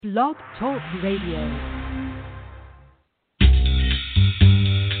Blog Talk Radio.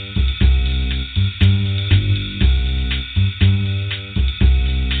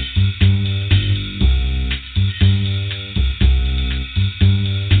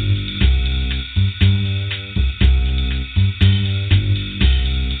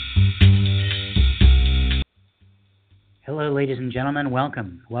 Hello, ladies and gentlemen.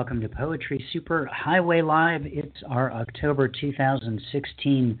 Welcome. Welcome to Poetry Super Highway Live. It's our October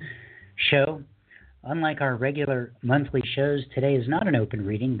 2016 show. Unlike our regular monthly shows, today is not an open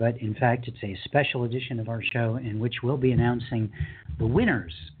reading, but in fact it's a special edition of our show in which we'll be announcing the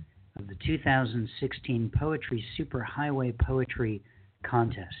winners of the 2016 Poetry Super Highway Poetry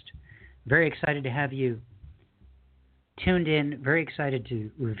Contest. Very excited to have you tuned in. Very excited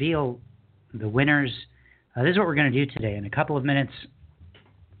to reveal the winners. This is what we're going to do today. In a couple of minutes,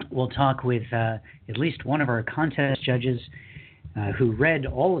 we'll talk with at least one of our contest judges who read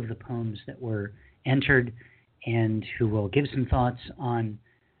all of the poems that were entered and who will give some thoughts on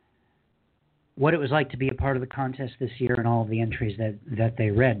what it was like to be a part of the contest this year and all of the entries that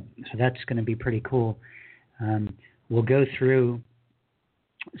they read. So that's going to be pretty cool. We'll go through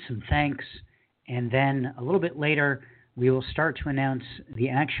some thanks, and then a little bit later, we will start to announce the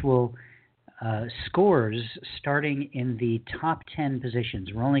actual scores starting in the top 10 positions.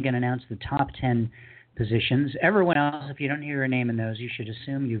 We're only going to announce the top 10 positions. Everyone else, if you don't hear your name in those, you should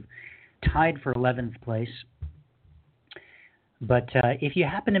assume you've tied for 11th place. But if you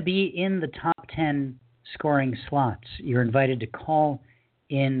happen to be in the top 10 scoring slots, you're invited to call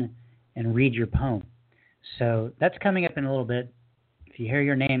in and read your poem. So that's coming up in a little bit. If you hear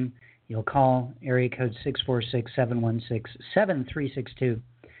your name, you'll call area code 646-716-7362.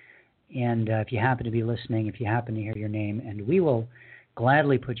 And if you happen to be listening, if you happen to hear your name, and we will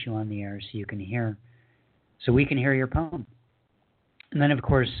gladly put you on the air so we can hear your poem. And then, of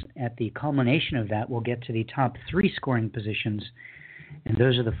course, at the culmination of that, we'll get to the top 3 scoring positions, and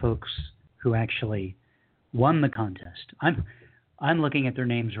those are the folks who actually won the contest. I'm looking at their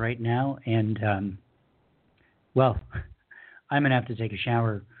names right now, and I'm gonna have to take a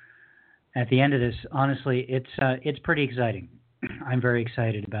shower at the end of this. Honestly, it's pretty exciting. I'm very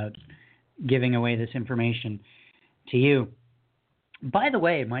excited about giving away this information to you. By the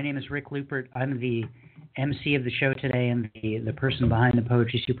way, my name is Rick Lupert. I'm the MC of the show today and the person behind the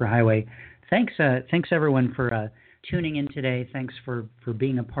Poetry Superhighway. Thanks everyone for tuning in today. Thanks for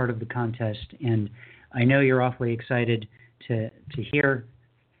being a part of the contest. And I know you're awfully excited to hear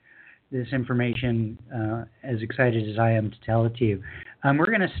this information, as excited as I am to tell it to you. We're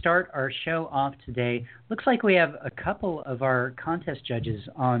going to start our show off today. Looks like we have a couple of our contest judges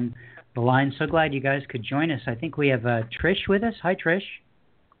on the line. So glad you guys could join us. I think we have Trish with us. Hi, Trish.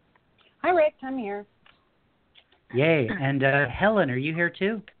 Hi, Rick. I'm here. Yay. And Helen, are you here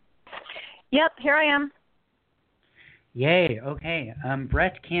too? Yep, here I am. Yay. Okay.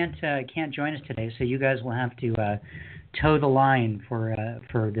 Brett can't join us today, so you guys will have to toe the line for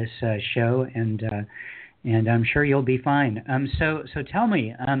this show, and I'm sure you'll be fine. So tell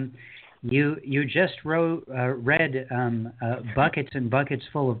me, you just read buckets and buckets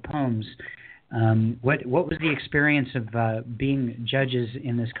full of poems. What was the experience of being judges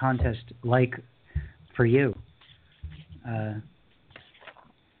in this contest like for you?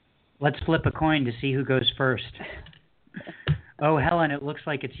 Let's flip a coin to see who goes first. Oh, Helen, it looks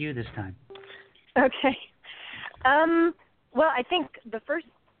like it's you this time. Okay. Well, I think the first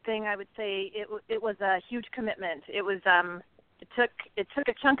thing I would say, it was a huge commitment. It was it took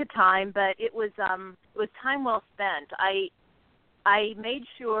a chunk of time, but it was time well spent. I made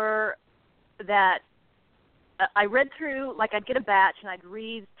sure that I read through, like I'd get a batch and I'd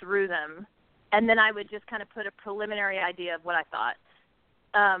read through them, and then I would just kind of put a preliminary idea of what I thought,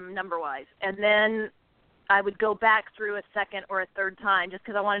 number-wise, and then I would go back through a second or a third time just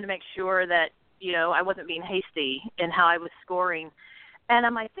because I wanted to make sure that I wasn't being hasty in how I was scoring. And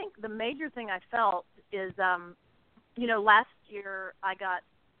I think the major thing I felt is, last year I got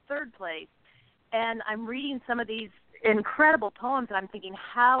 3rd place, and I'm reading some of these incredible poems, and I'm thinking,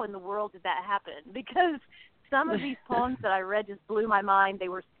 how in the world did that happen? Because some of these poems that I read just blew my mind. They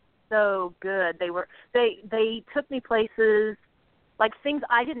were so good. They took me places, like things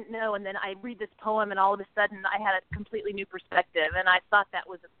I didn't know, and then I read this poem, and all of a sudden I had a completely new perspective, and I thought that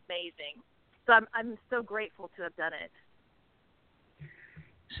was amazing. So I'm so grateful to have done it.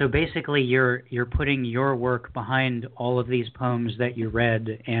 So basically, you're putting your work behind all of these poems that you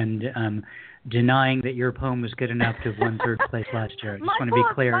read, and denying that your poem was good enough to have won 3rd place last year. I just want to be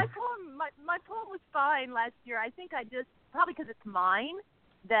clear. My poem was fine last year. I think I just, probably because it's mine,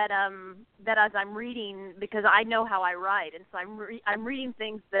 that as I'm reading, because I know how I write, and so I'm reading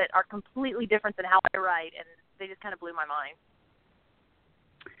things that are completely different than how I write, and they just kind of blew my mind.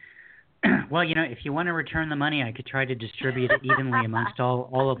 Well, if you want to return the money, I could try to distribute it evenly amongst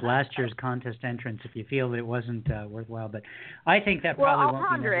all of last year's contest entrants if you feel that it wasn't worthwhile. But I think that probably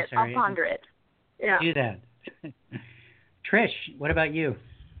won't be necessary. I'll ponder it. Yeah. Do that. Trish, what about you?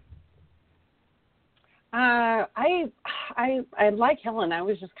 I like Helen. I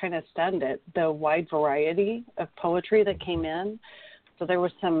was just kind of stunned at the wide variety of poetry that came in. So there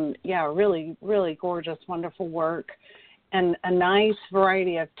was some, really, really gorgeous, wonderful work, and a nice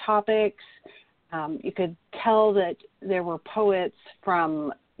variety of topics. You could tell that there were poets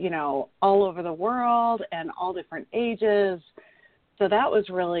from, all over the world and all different ages. So that was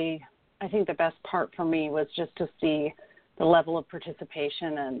really, I think the best part for me was just to see the level of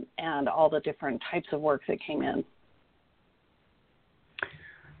participation and all the different types of work that came in.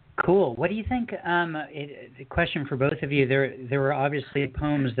 Cool. What do you think? A question for both of you. There were obviously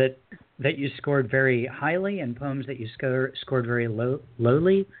poems that you scored very highly, and poems that you scored very lower.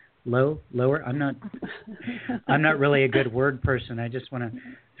 I'm not really a good word person. I just want to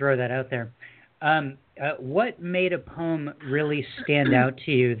throw that out there. What made a poem really stand out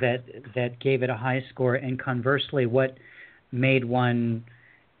to you that gave it a high score, and conversely, what made one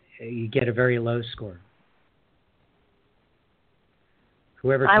get a very low score?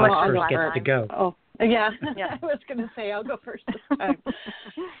 Whoever talks first gets to go. Oh, yeah. I was going to say I'll go first this time.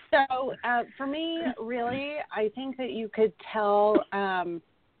 So for me, really, I think that you could tell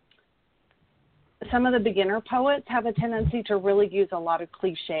some of the beginner poets have a tendency to really use a lot of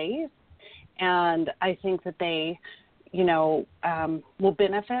cliches, and I think that they, will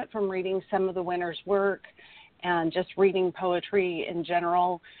benefit from reading some of the winners' work and just reading poetry in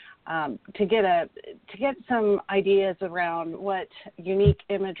general. To get some ideas around what unique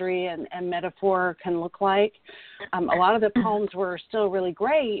imagery and metaphor can look like. A lot of the poems were still really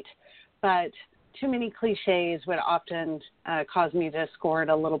great, but too many cliches would often cause me to score it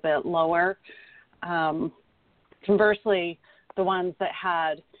a little bit lower. Conversely, the ones that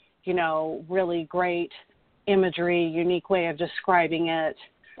had, really great imagery, unique way of describing it,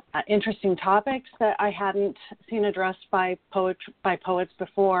 interesting topics that I hadn't seen addressed by poets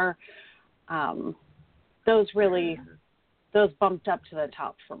before. Those bumped up to the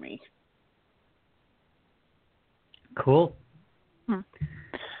top for me. Cool.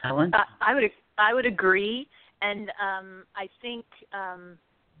 Helen? I would agree, and I think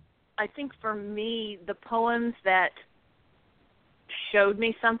for me, the poems that showed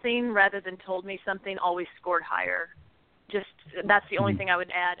me something rather than told me something always scored higher. Just that's the only thing I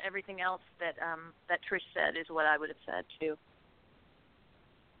would add. Everything else that Trish said is what I would have said too.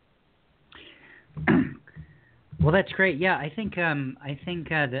 Well, that's great. Yeah, I think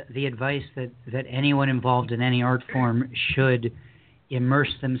the advice that anyone involved in any art form should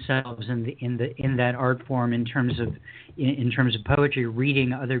immerse themselves in that art form in terms of poetry.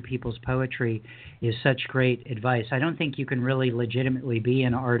 Reading other people's poetry is such great advice. I don't think you can really legitimately be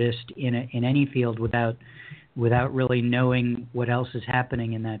an artist in any field without really knowing what else is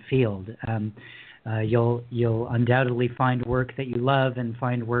happening in that field. You'll undoubtedly find work that you love and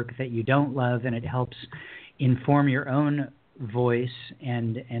find work that you don't love, and it helps inform your own voice,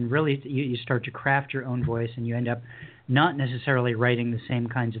 and really you start to craft your own voice, and you end up not necessarily writing the same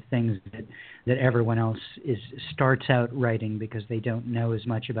kinds of things that everyone else starts out writing because they don't know as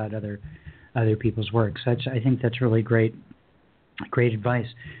much about other people's work. So I think that's really great advice.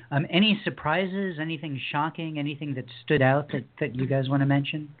 Any surprises, anything shocking, anything that stood out that you guys want to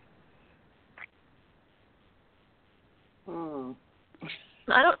mention?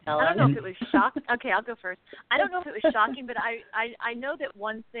 I don't know if it was shocking. Okay, I'll go first. I don't know if it was shocking, but I know that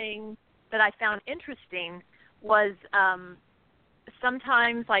one thing that I found interesting was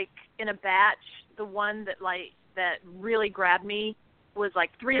sometimes, like in a batch, the one that really grabbed me was like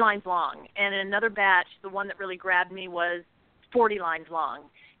 3 lines long, and in another batch, the one that really grabbed me was 40 lines long.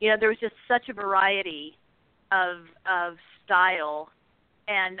 There was just such a variety of style,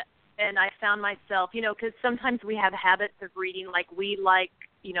 and I found myself, because sometimes we have habits of reading, like we like,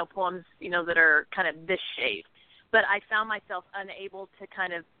 poems, that are kind of this shape. But I found myself unable to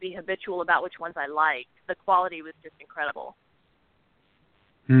kind of be habitual about which ones I liked. The quality was just incredible.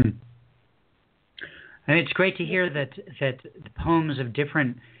 And it's great to hear that the poems of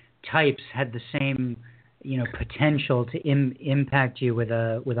different types had the same, potential to impact you with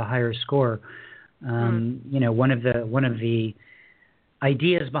a higher score. One of the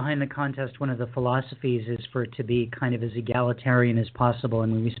ideas behind the contest, one of the philosophies is for it to be kind of as egalitarian as possible.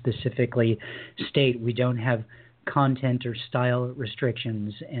 And when we specifically state we don't have content or style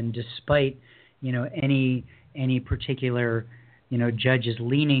restrictions, and despite any particular judge's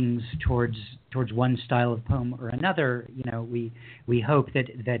leanings towards one style of poem or another, we hope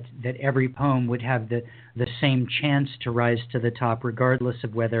that every poem would have the same chance to rise to the top, regardless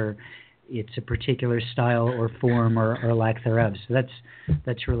of whether it's a particular style or form or lack thereof. So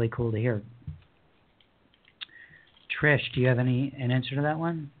that's really cool to hear. Trish, do you have an answer to that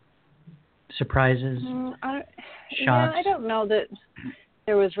one? Surprises? Shocks? Yeah, I don't know that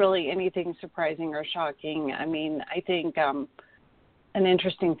there was really anything surprising or shocking. I mean, I think an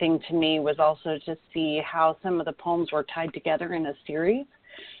interesting thing to me was also to see how some of the poems were tied together in a series.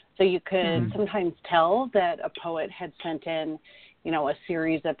 So you could sometimes tell that a poet had sent in, a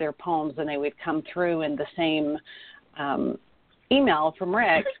series of their poems, and they would come through in the same email from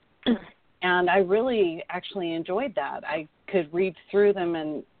Rick. And I really actually enjoyed that. I could read through them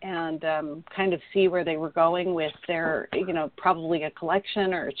and kind of see where they were going with their, probably a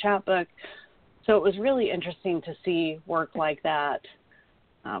collection or a chapbook. So it was really interesting to see work like that.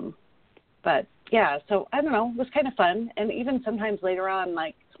 But yeah, so I don't know, it was kind of fun. And even sometimes later on,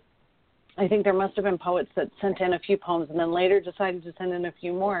 like, I think there must have been poets that sent in a few poems and then later decided to send in a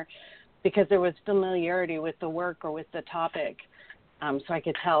few more because there was familiarity with the work or with the topic. So I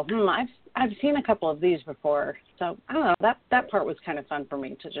could tell, I've seen a couple of these before. So I don't know, that part was kind of fun for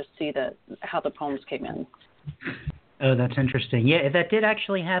me to just see how the poems came in. Oh, that's interesting. Yeah, that did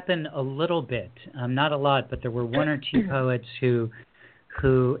actually happen a little bit. Not a lot, but there were one or two poets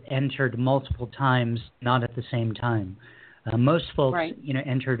who entered multiple times, not at the same time. Most folks, right.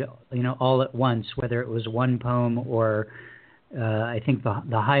 Entered, all at once, whether it was one poem or I think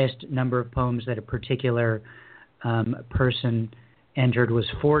the highest number of poems that a particular person entered was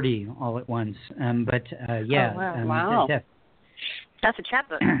 40 all at once. But yeah. Oh, wow. That's a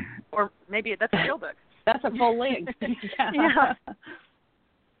chapbook, or maybe that's a real book. That's a full length. Yeah.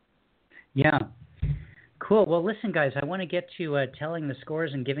 Yeah. Cool. Well, listen, guys, I want to get to telling the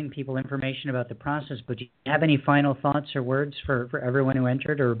scores and giving people information about the process, but do you have any final thoughts or words for everyone who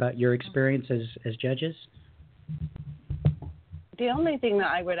entered or about your experience as judges? The only thing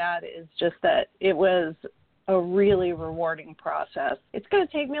that I would add is just that it was a really rewarding process. It's going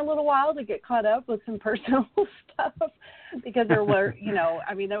to take me a little while to get caught up with some personal stuff because there were,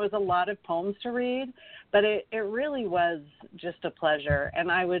 there was a lot of poems to read, but it really was just a pleasure.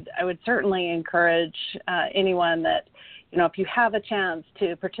 And I would certainly encourage anyone that, if you have a chance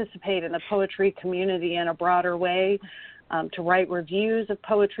to participate in the poetry community in a broader way, to write reviews of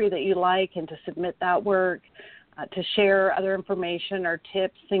poetry that you like and to submit that work, to share other information or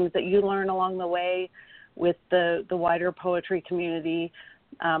tips, things that you learn along the way with the wider poetry community.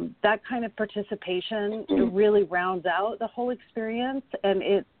 That kind of participation really rounds out the whole experience, and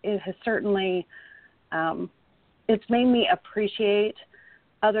it has certainly it's made me appreciate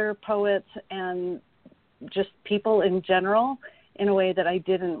other poets and just people in general in a way that I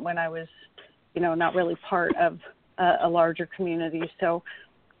didn't when I was, not really part of a larger community. So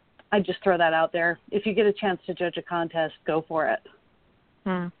I just throw that out there. If you get a chance to judge a contest, go for it.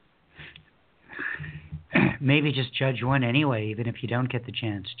 Maybe just judge one anyway, even if you don't get the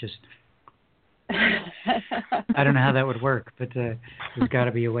chance. Just I don't know how that would work, but there's got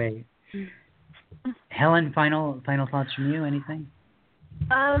to be a way. Helen, final thoughts from you? Anything?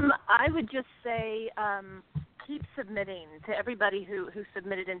 I would just say keep submitting to everybody who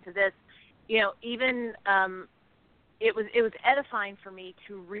submitted into this. Even it was edifying for me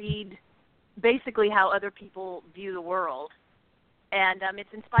to read basically how other people view the world, and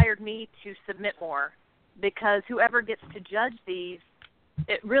it's inspired me to submit more. Because whoever gets to judge these,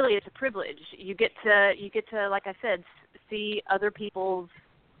 it really is a privilege. You get to, like I said, see other people's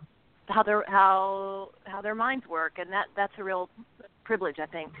how their minds work, and that's a real privilege, I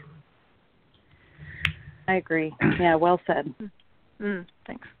think. I agree. Yeah, well said.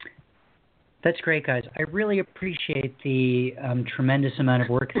 Thanks. That's great, guys. I really appreciate the tremendous amount of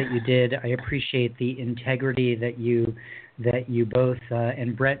work that you did. I appreciate the integrity that you both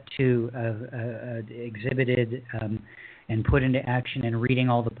and Brett too exhibited and put into action in reading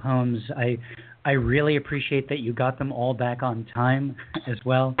all the poems. I really appreciate that you got them all back on time as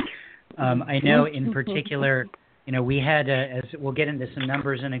well. I know in particular, we had, as we'll get into some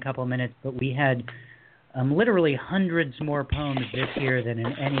numbers in a couple of minutes, but we had literally hundreds more poems this year than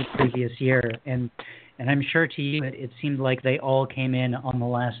in any previous year, and I'm sure to you it seemed like they all came in on the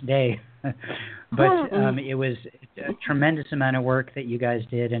last day. But it was a tremendous amount of work that you guys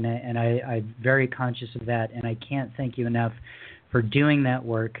did, and I'm very conscious of that, and I can't thank you enough for doing that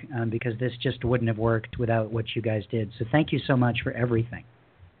work because this just wouldn't have worked without what you guys did. So thank you so much for everything.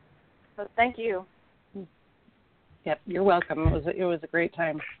 Well, thank you. Yep, you're welcome. It was a great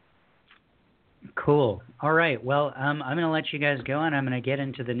time. Cool. All right. Well, I'm going to let you guys go, and I'm going to get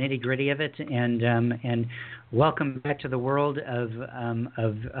into the nitty gritty of it. And welcome back to the world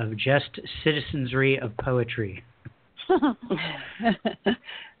of just citizenry of poetry.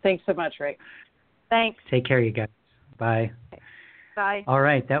 Thanks so much, Ray. Thanks. Take care, you guys. Bye. Bye. All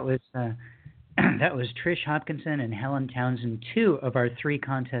right. That was Trish Hopkinson and Helen Townsend, 2 of our 3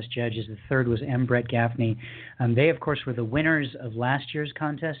 contest judges. The third was M. Brett Gaffney. They, of course, were the winners of last year's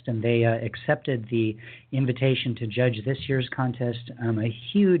contest, and they accepted the invitation to judge this year's contest. A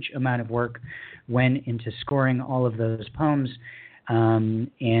huge amount of work went into scoring all of those poems, and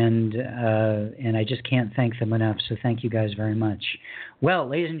I just can't thank them enough, so thank you guys very much. Well,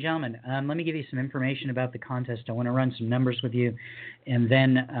 ladies and gentlemen, let me give you some information about the contest. I want to run some numbers with you, and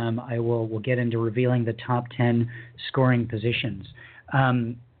then we'll get into revealing the top 10 scoring positions.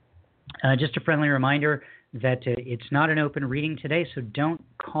 Just a friendly reminder that it's not an open reading today, so don't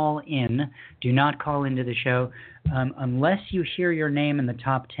call in. Do not call into the show unless you hear your name in the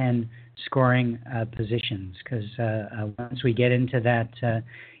top 10 scoring positions, because once we get into that,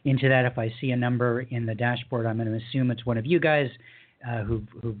 if I see a number in the dashboard, I'm going to assume it's one of you guys who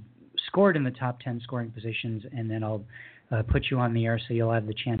scored in the top 10 scoring positions, and then I'll put you on the air so you'll have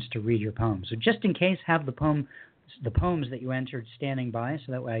the chance to read your poem. So just in case, have the poems that you entered standing by,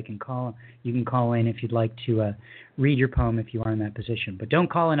 so that way you can call in if you'd like to read your poem if you are in that position. But don't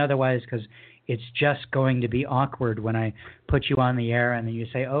call in otherwise, because it's just going to be awkward when I put you on the air and then you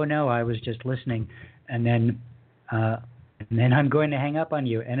say, "Oh no, I was just listening," and then I'm going to hang up on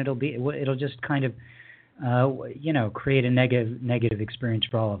you, and it'll just kind of create a negative experience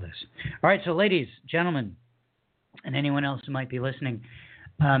for all of us. All right, so ladies, gentlemen, and anyone else who might be listening,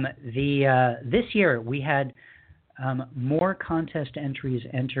 this year we had more contest entries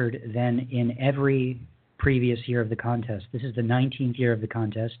entered than in every previous year of the contest. This is the 19th year of the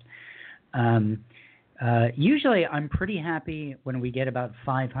contest. Usually I'm pretty happy when we get about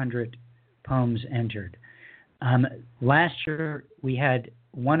 500 poems entered. Last year we had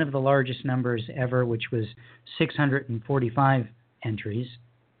one of the largest numbers ever, which was 645 entries.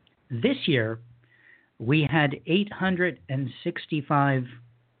 This year we had 865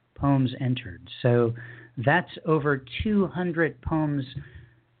 poems entered. So that's over 200 poems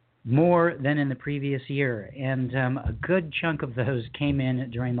more than in the previous year, and a good chunk of those came in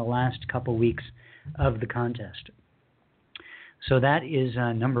during the last couple weeks of the contest. So that is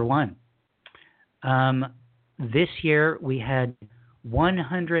number one. This year we had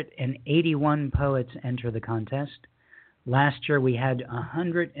 181 poets enter the contest. Last year we had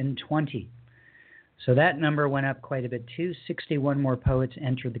 120. So that number went up quite a bit too. 61 more poets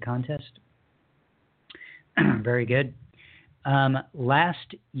entered the contest. Very good.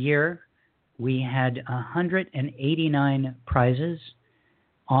 Last year, we had 189 prizes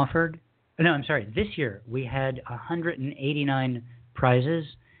offered. No, I'm sorry. This year, we had 189 prizes.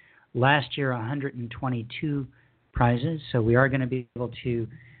 Last year, 122 prizes. So we are going to be able to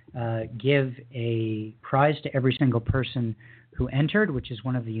give a prize to every single person who entered, which is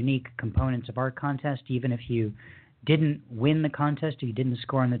one of the unique components of our contest. Even if you didn't win the contest, or you didn't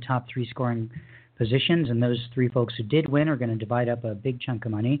score in the top 3 scoring positions, and those 3 folks who did win are going to divide up a big chunk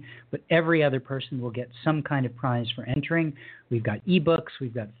of money, but every other person will get some kind of prize for entering. We've got ebooks,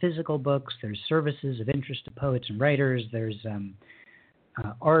 we've got physical books, there's services of interest to poets and writers, there's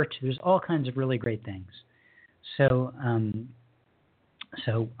art, there's all kinds of really great things. So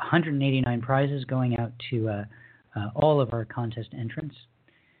 189 prizes going out to all of our contest entrants.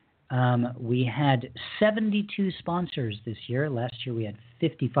 We had 72 sponsors this year. Last year we had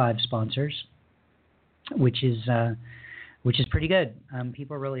 55 sponsors, which is pretty good.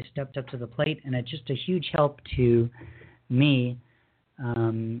 People really stepped up to the plate, and it's just a huge help to me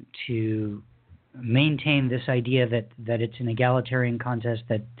to maintain this idea that it's an egalitarian contest,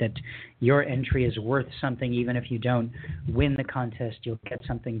 that your entry is worth something. Even if you don't win the contest, you'll get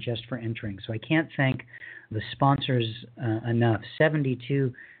something just for entering. So I can't thank the sponsors enough.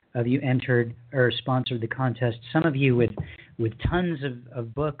 72 of you entered or sponsored the contest. Some of you with tons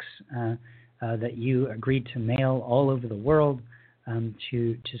of books that you agreed to mail all over the world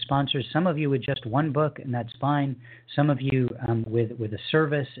to sponsors. Some of you with just one book, and that's fine. Some of you with a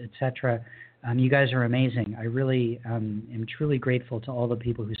service, etc. You guys are amazing. I really am truly grateful to all the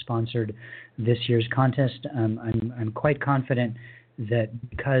people who sponsored this year's contest. I'm quite confident that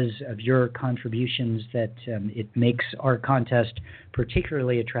because of your contributions that it makes our contest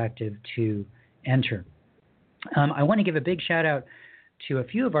particularly attractive to enter. I want to give a big shout out to a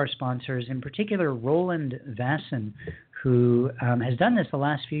few of our sponsors, in particular Roland Vasson, who has done this the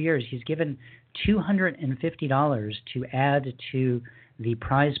last few years. He's given $250 to add to the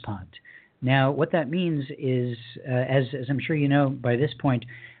prize pot. Now, what that means is, as I'm sure you know by this point,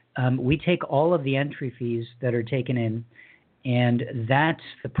 we take all of the entry fees that are taken in, and that's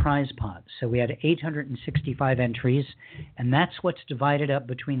the prize pot. So we had 865 entries, and that's what's divided up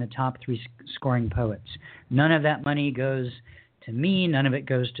between the top three scoring poets. None of that money goes to me. None of it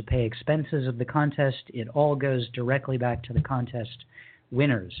goes to pay expenses of the contest. It all goes directly back to the contest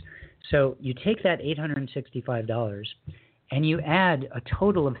winners. So you take that $865 and you add a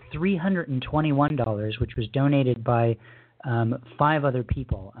total of $321, which was donated by 5 other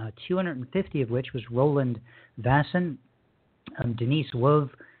people, 250 of which was Roland Vasson, Denise Wove,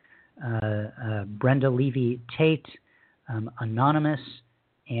 Brenda Levy-Tate, Anonymous,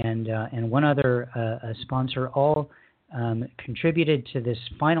 and one other sponsor, all contributed to this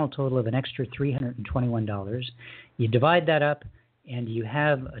final total of an extra $321. You divide that up, and you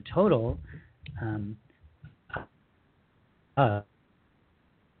have a total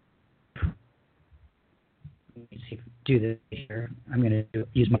let's see, do this here. I'm going to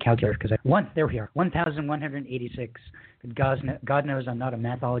use my calculator because there we are, 1,186. God knows I'm not a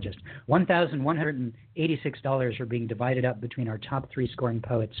mathologist. $1,186 are being divided up between our top 3 scoring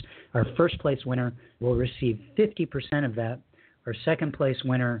poets. Our first place winner will receive 50% of that, our second place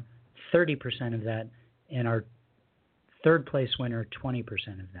winner 30% of that, and our third place winner 20%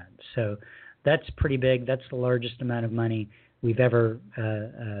 of that. So that's pretty big. That's the largest amount of money we've ever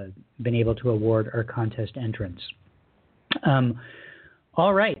been able to award our contest entrants.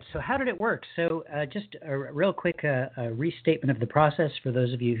 All right, so how did it work? So just a real quick restatement of the process for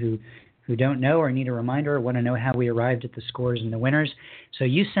those of you who don't know or need a reminder or want to know how we arrived at the scores and the winners. So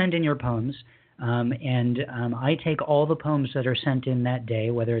you send in your poems, and I take all the poems that are sent in that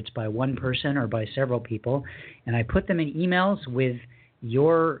day, whether it's by one person or by several people, and I put them in emails with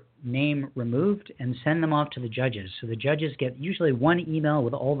your name removed and send them off to the judges. So the judges get usually one email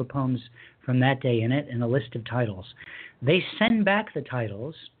with all the poems from that day in it and a list of titles. They send back the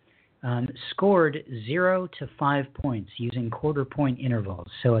titles scored 0 to 5 points using quarter-point intervals.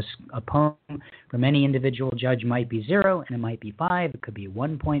 So a poem from any individual judge might be 0 and it might be 5. It could be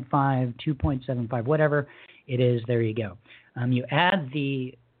 1.5, 2.75, whatever it is. There you go. You add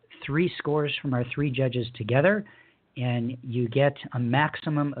the 3 scores from our 3 judges together, and you get a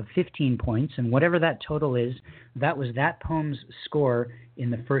maximum of 15 points, and whatever that total is, that was that poem's score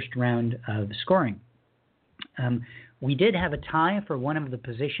in the first round of scoring. We did have a tie for one of the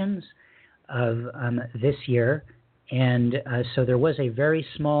positions of this year, and so there was a very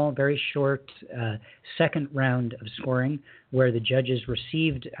small, very short second round of scoring where the judges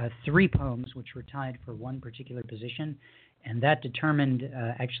received 3 poems which were tied for one particular position, and that determined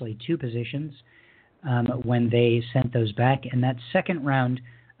actually 2 positions when they sent those back. In that second round,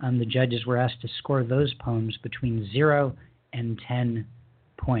 the judges were asked to score those poems between 0 and 10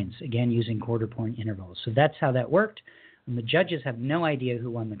 points, again using quarter-point intervals. So that's how that worked. The judges have no idea who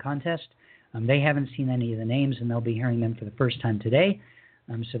won the contest. They haven't seen any of the names, and they'll be hearing them for the first time today.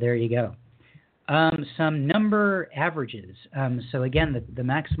 So there you go. Some number averages. So again, the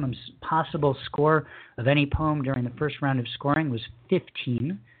maximum possible score of any poem during the first round of scoring was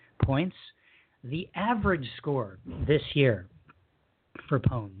 15 points. The average score this year for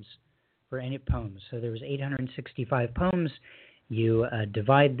poems, for any poems, so there was 865 poems. You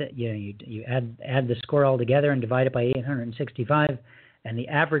divide that, you add the score all together and divide it by 865, and the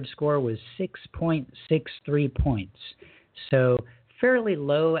average score was 6.63 points. So fairly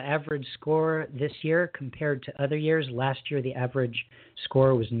low average score this year compared to other years. Last year the average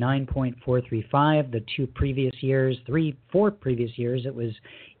score was 9.435. The 4 previous years, it was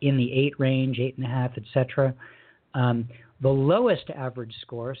in the 8 range, 8.5, etc. The lowest average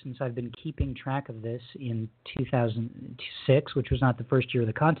score, since I've been keeping track of this in 2006, which was not the first year of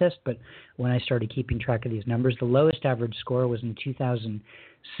the contest, but when I started keeping track of these numbers, the lowest average score was in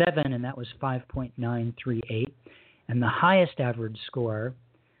 2007, and that was 5.938. And the highest average score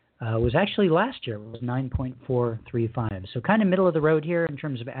was actually last year. It was 9.435. So kind of middle of the road here in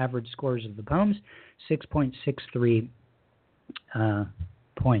terms of average scores of the poems, 6.63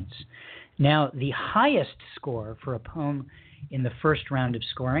 points. Now, the highest score for a poem in the first round of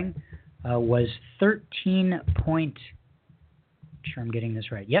scoring was 13 point, sure I'm getting this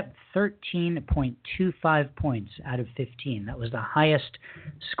right. Yep, 13.25 points out of 15. That was the highest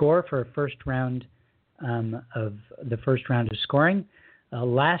score for a first round of scoring.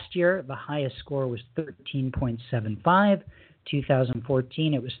 Last year, the highest score was 13.75.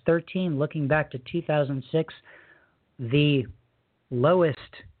 2014, it was 13. Looking back to 2006, the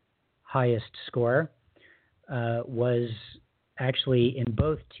highest score was actually in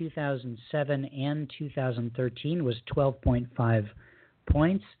both 2007 and 2013 was 12.5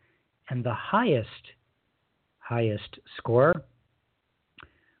 points, and the highest score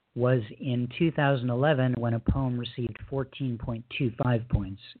was in 2011 when a poem received 14.25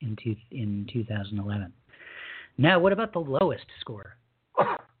 points in 2011. Now, what about the lowest score?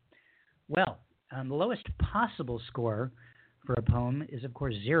 Well, the lowest possible score for a poem is, of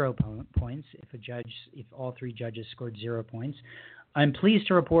course, 0 points if all three judges scored 0 points. I'm pleased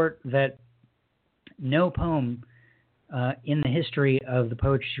to report that no poem in the history of the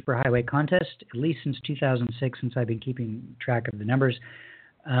Poetry Superhighway contest, at least since 2006, since I've been keeping track of the numbers,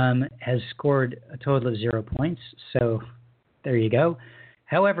 has scored a total of 0 points. So there you go.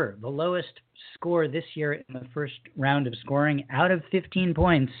 However, the lowest score this year in the first round of scoring out of 15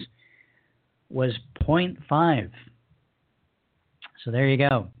 points was 0.5. So there you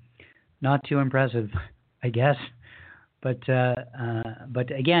go. Not too impressive, I guess. But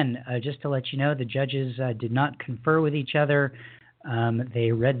again, just to let you know, the judges did not confer with each other.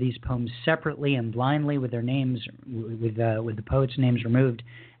 They read these poems separately and blindly with their names, with the poets' names removed,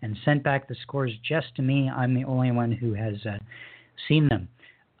 and sent back the scores just to me. I'm the only one who has seen them.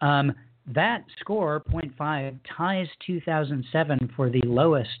 That score, 0.5, ties 2007 for the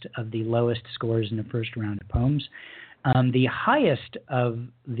lowest of the lowest scores in the first round of poems. The highest of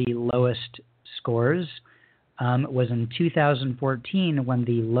the lowest scores was in 2014, when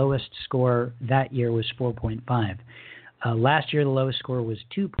the lowest score that year was 4.5. Last year, the lowest score was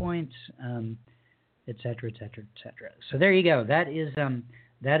 2 points, et cetera, et cetera, et cetera. So there you go. That is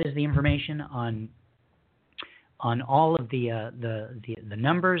the information on all of the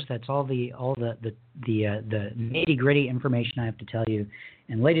numbers. That's all the nitty gritty information I have to tell you.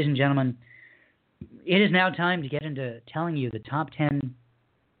 And ladies and gentlemen, it is now time to get into telling you the top 10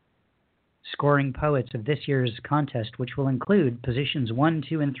 scoring poets of this year's contest, which will include positions 1,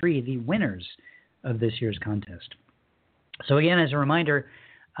 2, and 3, the winners of this year's contest. So again, as a reminder,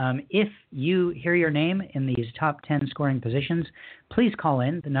 if you hear your name in these top 10 scoring positions, please call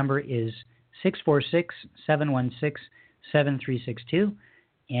in. The number is 646-716-7362.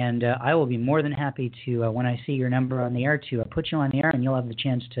 And I will be more than happy to, when I see your number on the air, to put you on the air, and you'll have the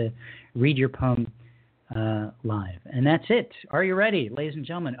chance to read your poem live. And that's it. Are you ready, ladies and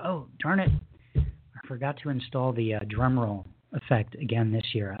gentlemen? Oh, darn it. I forgot to install the drum roll effect again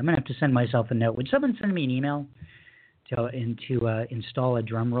this year. I'm going to have to send myself a note. Would someone send me an email to install a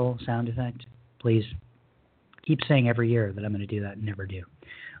drum roll sound effect? Please. Keep saying every year that I'm going to do that and never do.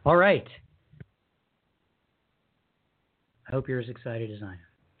 All right. I hope you're as excited as I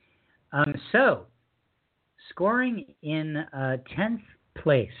am. So, scoring in 10th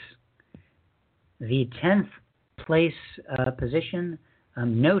place. The 10th place position,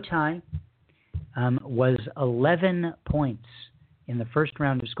 no tie, was 11 points in the first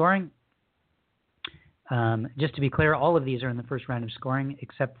round of scoring. Just to be clear, all of these are in the first round of scoring,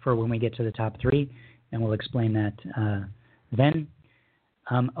 except for when we get to the top 3, and we'll explain that then.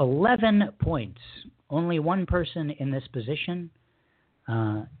 11 points. Only one person in this position.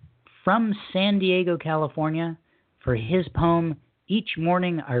 From San Diego, California, for his poem, "Each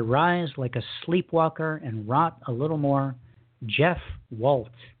Morning I Rise Like a Sleepwalker and Rot a Little More," Jeff Walt.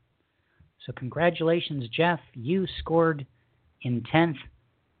 So congratulations, Jeff. You scored in 10th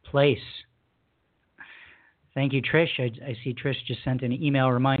place. Thank you, Trish. I see Trish just sent an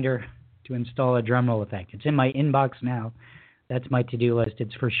email reminder to install a drum roll effect. It's in my inbox now. That's my to-do list.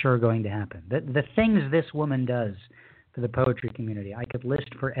 It's for sure going to happen. The things this woman does for the poetry community, I could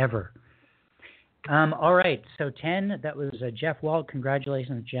list forever. All right, so 10, that was Jeff Walt.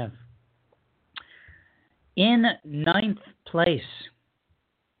 Congratulations, Jeff. In 9th place,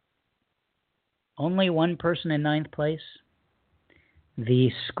 only one person in 9th place. The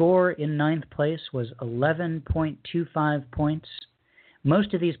score in 9th place was 11.25 points.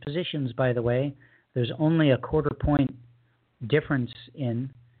 Most of these positions, by the way, there's only a quarter point difference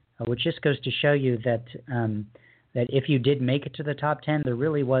in, which just goes to show you that that if you did make it to the top 10, there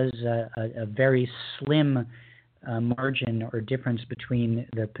really was a very slim margin or difference between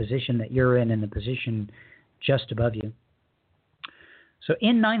the position that you're in and the position just above you. So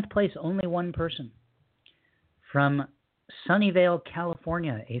in 9th place, only one person. From Sunnyvale,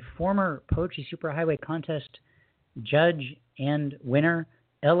 California, a former Poetry Superhighway contest judge and winner,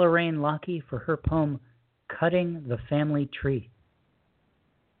 Ella Rain Lockey, for her poem, "Cutting the Family Tree."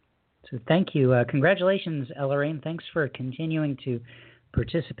 So thank you. Congratulations, Ella Rain. Thanks for continuing to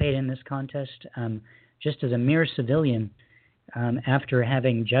participate in this contest. Just as a mere civilian, after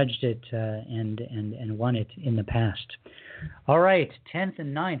having judged it and won it in the past. All right, 10th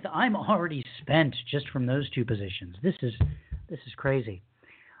and 9th. I'm already spent just from those two positions. This is crazy.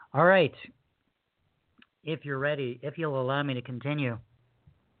 All right, if you're ready, if you'll allow me to continue,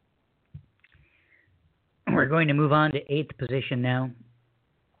 we're going to move on to 8th position now.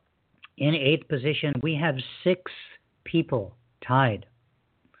 In 8th position, we have 6 people tied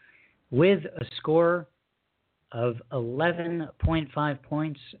with a score of 11.5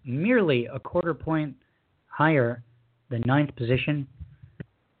 points, merely a quarter point higher than 9th position.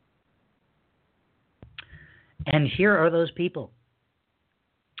 And here are those people.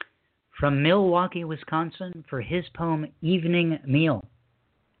 From Milwaukee, Wisconsin, for his poem Evening Meal,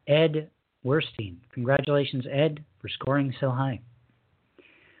 Ed Werstein. Congratulations, Ed, for scoring so high.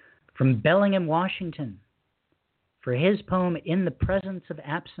 From Bellingham, Washington, for his poem In the Presence of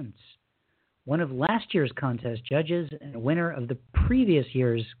Absence, one of last year's contest judges and winner of the previous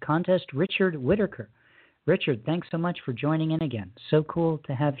year's contest, Richard Whitaker. Richard, thanks so much for joining in again. So cool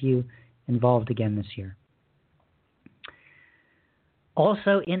to have you involved again this year.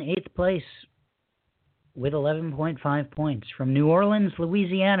 Also in 8th place with 11.5 points from New Orleans,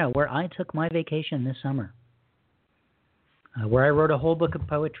 Louisiana, where I took my vacation this summer, where I wrote a whole book of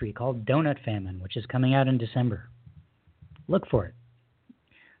poetry called Donut Famine, which is coming out in December. Look for it.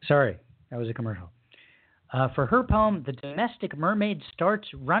 Sorry, that was a commercial. For her poem, The Domestic Mermaid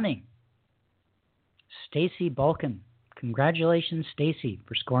Starts Running, Stacy Balkan. Congratulations, Stacy,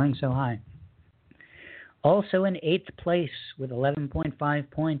 for scoring so high. Also in 8th place with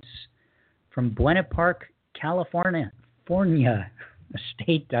 11.5 points from Buena Park, California, a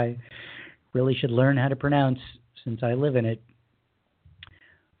state I really should learn how to pronounce since I live in it.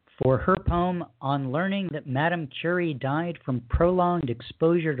 For her poem on learning that Madame Curie died from prolonged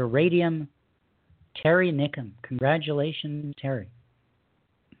exposure to radium, Terry Nickham. Congratulations, Terry.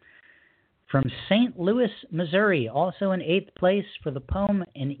 From St. Louis, Missouri, also in 8th place for the poem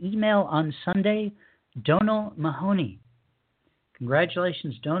An Email on Sunday, Donal Mahoney.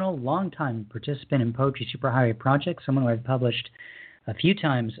 Congratulations, Donal, longtime participant in Poetry Superhighway Project, someone who I've published a few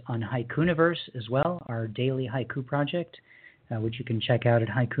times on Haikuniverse as well, our daily haiku project, which you can check out at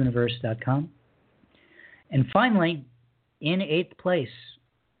haikuniverse.com. And finally, in 8th place,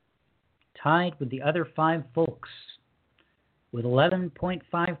 tied with the other 5 folks, with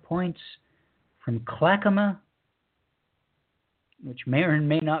 11.5 points from Clackamas, which may or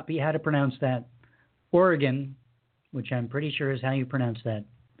may not be how to pronounce that, Oregon, which I'm pretty sure is how you pronounce that,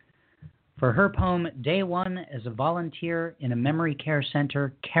 for her poem Day One as a Volunteer in a Memory Care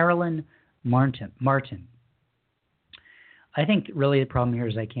Center, Carolyn Martin. I think really the problem here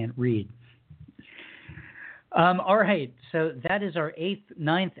is I can't read. All right, so that is our 8th,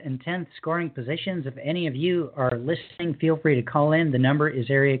 9th, and 10th scoring positions. If any of you are listening, feel free to call in. The number is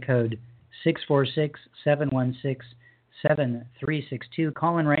area code 646-716-7362.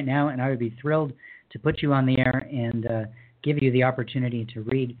 Call in right now, and I would be thrilled to put you on the air and give you the opportunity to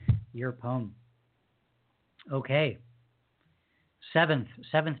read your poem. Okay. Seventh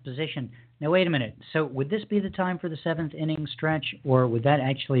position. Now, wait a minute. So would this be the time for the 7th inning stretch, or would that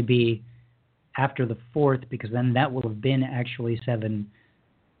actually be after the 4th, because then that will have been actually 7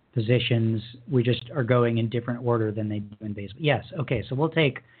 positions. We just are going in different order than they do in baseball. Yes, okay, so we'll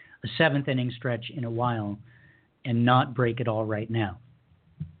take a 7th inning stretch in a while and not break it all right now.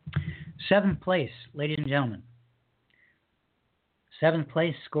 7th place, ladies and gentlemen. 7th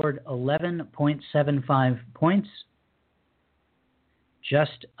place scored 11.75 points,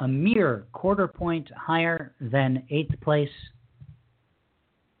 just a mere quarter point higher than 8th place.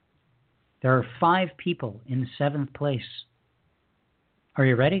 There are 5 people in 7th place. Are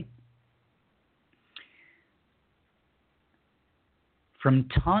you ready? From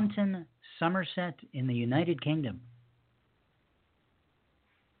Taunton, Somerset in the United Kingdom.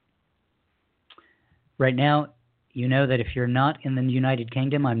 Right now, you know that if you're not in the United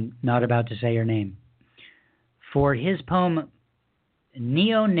Kingdom, I'm not about to say your name. For his poem,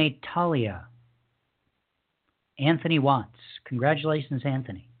 Neonatalia, Anthony Watts. Congratulations,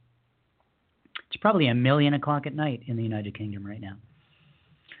 Anthony. It's probably 1:00 at night in the United Kingdom right now.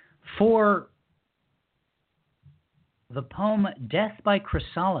 For the poem Death by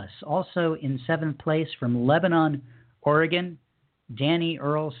Chrysalis, also in 7th place from Lebanon, Oregon, Danny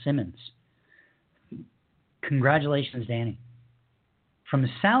Earl Simmons. Congratulations, Danny. From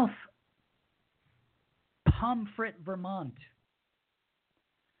South Pomfret, Vermont,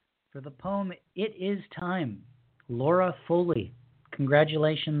 for the poem It Is Time, Laura Foley.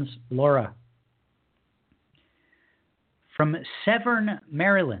 Congratulations, Laura. From Severn,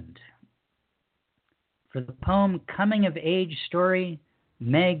 Maryland, For the poem Coming of Age Story,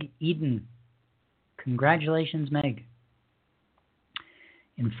 Meg Eden. Congratulations, Meg.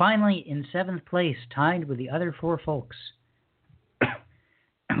 And finally, in 7th place, tied with the other 4 folks,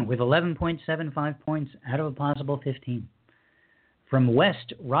 with 11.75 points out of a possible 15. From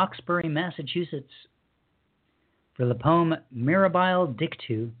West Roxbury, Massachusetts, for the poem Mirabile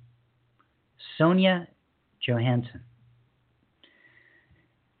Dictu, Sonia Johansson.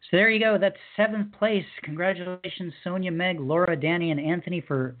 So there you go. That's 7th place. Congratulations, Sonia, Meg, Laura, Danny, and Anthony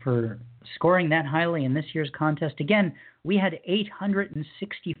for scoring that highly in this year's contest. Again, we had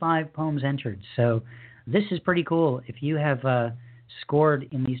 865 poems entered. So this is pretty cool. If you have scored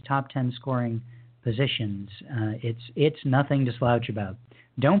in these top 10 scoring positions, it's nothing to slouch about.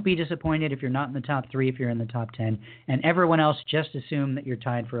 Don't be disappointed if you're not in the top 3, if you're in the top 10. And everyone else, just assume that you're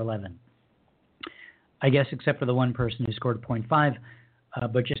tied for 11. I guess except for the one person who scored 0.5.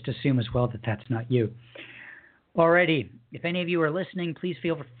 But just assume as well that that's not you. Alrighty, if any of you are listening, please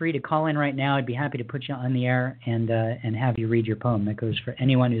feel free to call in right now. I'd be happy to put you on the air and have you read your poem. That goes for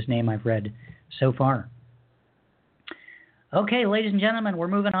anyone whose name I've read so far. Okay, ladies and gentlemen, we're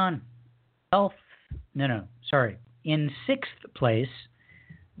moving on. In 6th place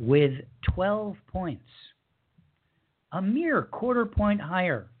with 12 points, a mere quarter point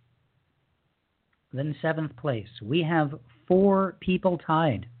higher than 7th place. We have 4 people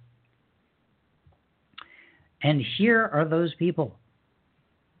tied. And here are those people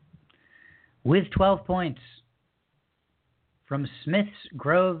with 12 points. From Smith's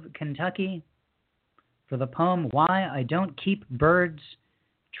Grove, Kentucky, for the poem Why I Don't Keep Birds,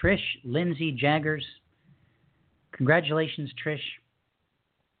 Trish Lindsay Jaggers. Congratulations, Trish.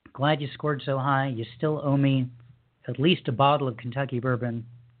 Glad you scored so high. You still owe me at least a bottle of Kentucky bourbon.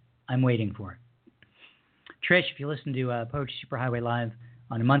 I'm waiting for it. Trish, if you listen to Poetry Superhighway Live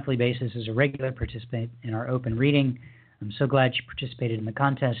on a monthly basis as a regular participant in our open reading, I'm so glad you participated in the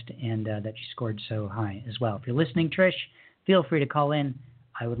contest and that you scored so high as well. If you're listening, Trish, feel free to call in.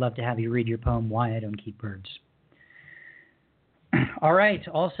 I would love to have you read your poem, Why I Don't Keep Birds. All right,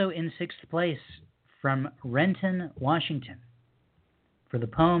 also in 6th place, from Renton, Washington, for the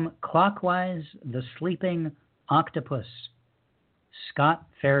poem Clockwise, the Sleeping Octopus, Scott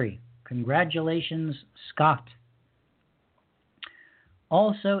Ferry. Congratulations, Scott.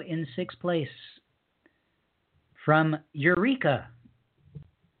 Also in 6th place, from Eureka,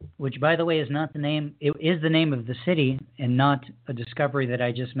 which, by the way, is not the name. It is the name of the city and not a discovery that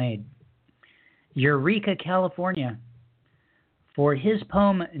I just made. Eureka, California, for his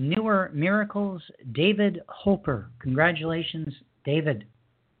poem Newer Miracles, David Holper. Congratulations, David.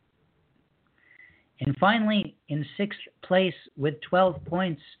 And finally, in 6th place with 12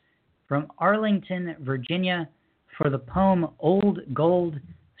 points, from Arlington, Virginia, for the poem Old Gold,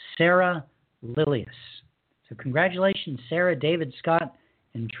 Sarah Lilius. So congratulations, Sarah, David, Scott,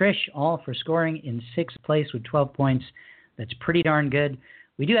 and Trish, all for scoring in 6th place with 12 points. That's pretty darn good.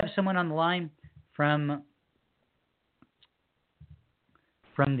 We do have someone on the line from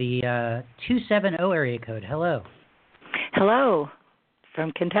the 270 area code. Hello. Hello,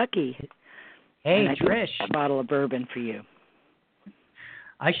 from Kentucky. Hey, and Trish. A bottle of bourbon for you.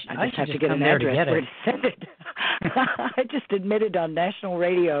 I just have to get an address where to send it. I just admitted on national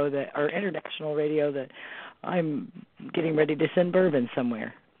radio or international radio that I'm getting ready to send bourbon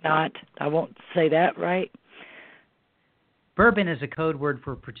somewhere. I won't say that, right? Bourbon is a code word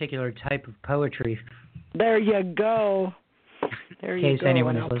for a particular type of poetry. There you go. There you go.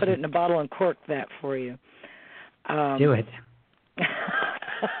 Anyone and I'll put it in a bottle and cork that for you. Do it.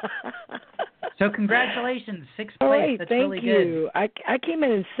 So congratulations, 6th place. Right, That's thank really you. good. I came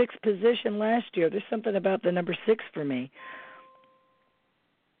in 6th position last year. There's something about the number 6 for me.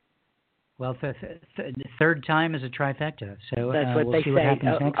 Well, third time is a trifecta. So that's what we'll they see say. what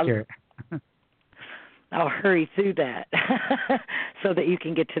happens next year. I'll hurry through that so that you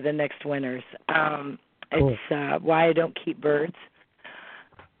can get to the next winners. Cool. It's Why I Don't Keep Birds.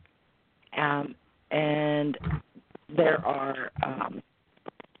 And there are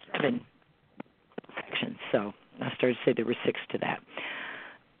 7 sections, so I started to say there were 6 to that.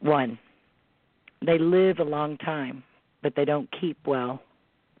 1, they live a long time, but they don't keep well.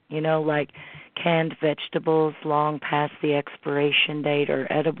 You know, like canned vegetables long past the expiration date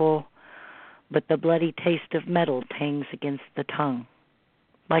are edible, but the bloody taste of metal tangs against the tongue.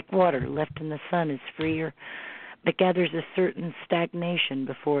 Like water left in the sun is freer, but gathers a certain stagnation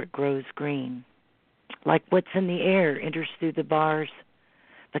before it grows green. Like what's in the air enters through the bars,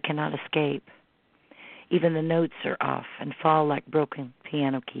 but cannot escape. Even the notes are off and fall like broken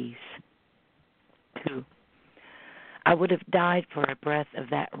piano keys. 2, I would have died for a breath of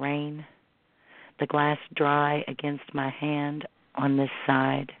that rain, the glass dry against my hand on this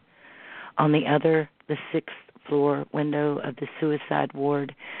side. On the other, the sixth floor window of the suicide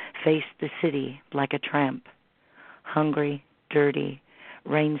ward faced the city like a tramp, hungry, dirty,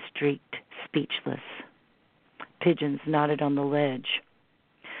 rain-streaked, speechless. Pigeons nodded on the ledge.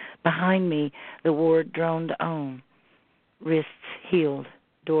 Behind me, the ward droned on. Wrists healed,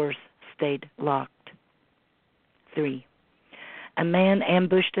 doors stayed locked. 3. A man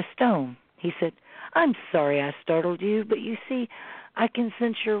ambushed a stone. He said, "I'm sorry I startled you, but you see, I can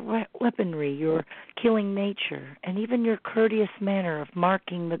sense your weaponry, your killing nature, and even your courteous manner of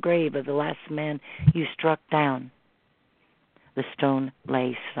marking the grave of the last man you struck down." The stone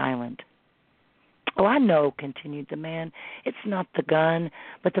lay silent. "Oh, I know," continued the man. "It's not the gun,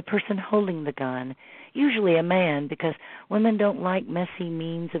 but the person holding the gun. Usually a man, because women don't like messy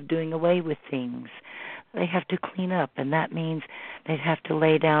means of doing away with things. They have to clean up, and that means they'd have to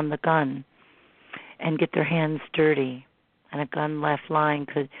lay down the gun and get their hands dirty. And a gun left lying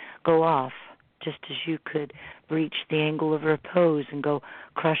could go off, just as you could breach the angle of repose and go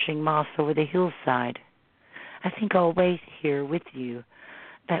crushing moss over the hillside. I think I'll wait here with you.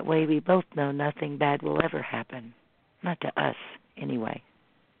 That way we both know nothing bad will ever happen. Not to us, anyway."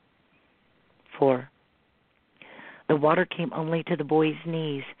 4. The water came only to the boy's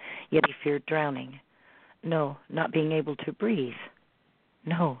knees, yet he feared drowning. No, not being able to breathe.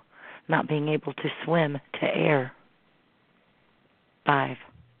 No, not being able to swim to air. 5.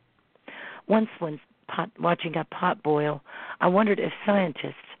 Once when watching a pot boil, I wondered if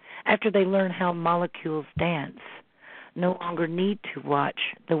scientists, after they learn how molecules dance, no longer need to watch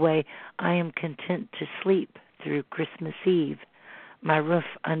the way I am content to sleep through Christmas Eve, my roof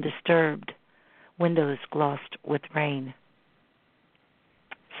undisturbed, windows glossed with rain.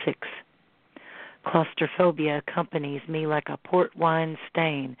 6. Claustrophobia accompanies me like a port wine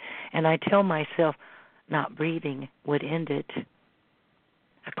stain, and I tell myself not breathing would end it.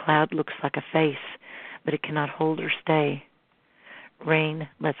 A cloud looks like a face, but it cannot hold or stay. Rain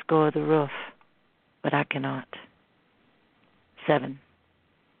lets go of the roof, but I cannot. 7.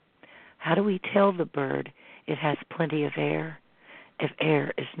 How do we tell the bird it has plenty of air if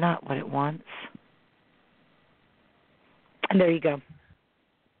air is not what it wants? And there you go.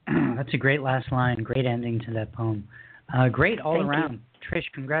 That's a great last line. Great ending to that poem. Great all Thank around. you.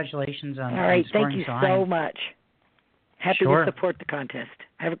 Trish, congratulations on All right, scoring thank you so high. so much. Happy Sure. to support the contest.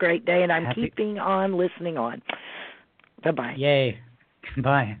 Have a great day, and I'm keeping on listening on. Bye-bye. Yay.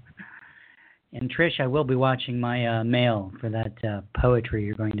 Bye. And Trish, I will be watching my mail for that poetry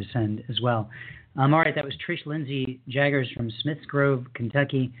you're going to send as well. All right, that was Trish Lindsay Jaggers from Smiths Grove,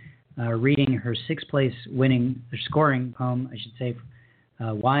 Kentucky, reading her sixth-place scoring poem, I should say,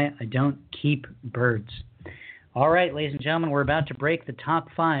 Why I Don't Keep Birds. All right, ladies and gentlemen, we're about to break the top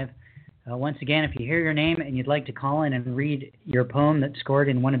 5. Once again, if you hear your name and you'd like to call in and read your poem that scored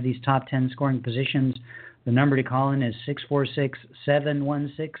in one of these top 10 scoring positions, the number to call in is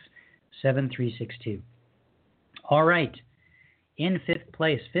 646-716-7362. All right, in fifth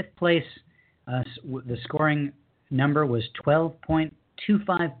place, the scoring number was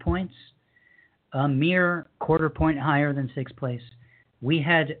 12.25 points, a mere quarter point higher than sixth place. We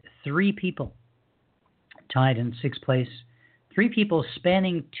had 3 people tied in sixth place, 3 people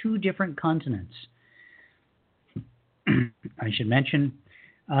spanning 2 different continents. I should mention,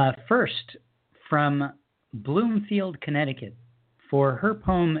 first, from Bloomfield, Connecticut, for her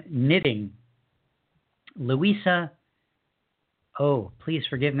poem Knitting, Louisa, please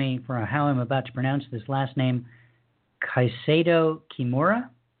forgive me for how I'm about to pronounce this last name, Caicedo Kimura.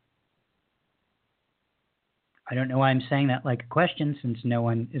 I don't know why I'm saying that like a question since no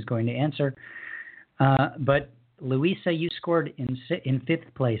one is going to answer. But Louisa, you scored in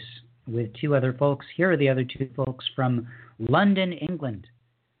 5th place with 2 other folks. Here are the other 2 folks from London, England,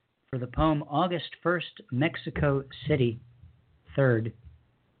 for the poem August 1st, Mexico City, 3rd.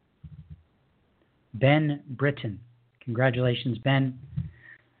 Ben Britton. Congratulations, Ben.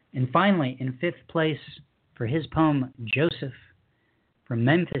 And finally, in 5th place for his poem Joseph, from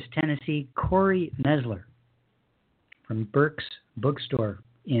Memphis, Tennessee, Corey Mesler, from Burke's Bookstore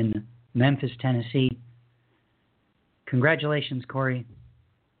in Memphis, Tennessee. Congratulations, Corey.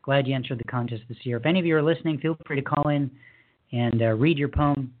 Glad you entered the contest this year. If any of you are listening, feel free to call in and read your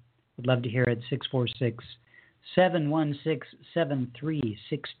poem. Would love to hear it.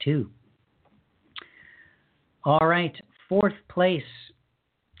 646-716-7362. All right, 4th place.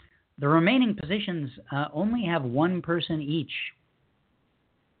 The remaining positions only have 1 person each.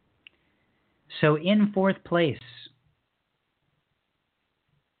 So in 4th place,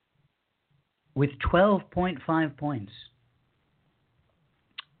 with 12.5 points,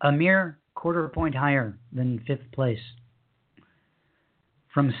 a mere quarter point higher than 5th place.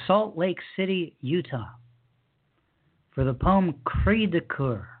 From Salt Lake City, Utah, for the poem Cri de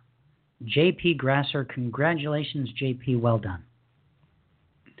Coeur, J.P. Grasser. Congratulations, J.P. Well done.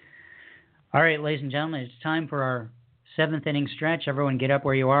 All right, ladies and gentlemen, it's time for our 7th inning stretch. Everyone get up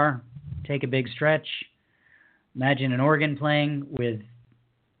where you are. Take a big stretch. Imagine an organ playing with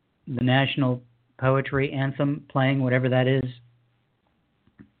the national poetry anthem playing, whatever that is.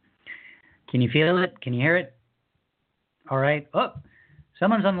 Can you feel it? Can you hear it? All right. Oh,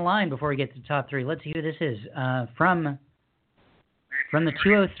 someone's on the line before we get to the top 3. Let's see who this is. From the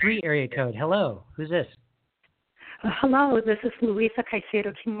 203 area code. Hello. Who's this? Hello, this is Luisa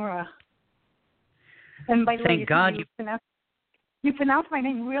Caicedo Kimura. And by the Thank way, God you pronounced my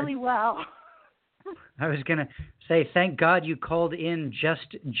name really well. I was going to say, thank God you called in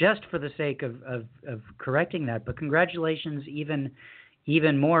just for the sake of correcting that. But congratulations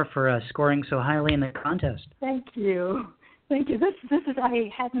even more for scoring so highly in the contest. Thank you. This is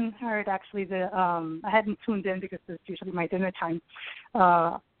I hadn't heard actually I hadn't tuned in because it's usually my dinner time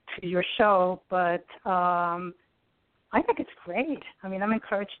to your show, but I think it's great. I mean, I'm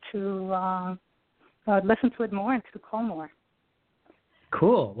encouraged to listen to it more and to call more.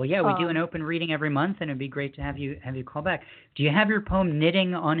 Cool. Well, yeah, we do an open reading every month, and it'd be great to have you call back. Do you have your poem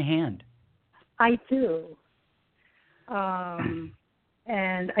Knitting on hand? I do.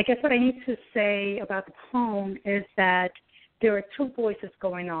 And I guess what I need to say about the poem is that there are 2 voices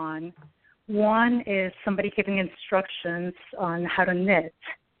going on. One is somebody giving instructions on how to knit,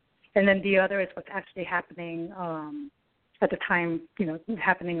 and then the other is what's actually happening at the time,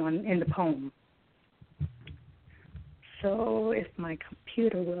 happening in the poem. So if my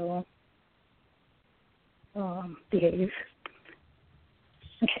computer will behave.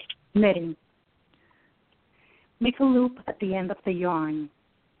 Okay, knitting. Make a loop at the end of the yarn,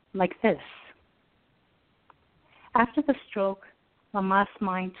 like this. After the stroke, Mama's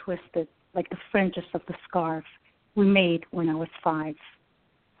mind twisted like the fringes of the scarf we made when I was 5.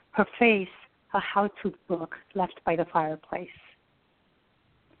 Her face, a how-to book left by the fireplace.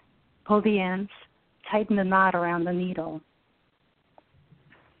 Pull the ends, tighten the knot around the needle.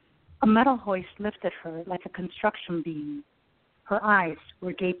 A metal hoist lifted her like a construction beam. Her eyes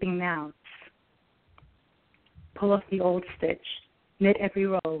were gaping mouths. Pull off the old stitch, knit every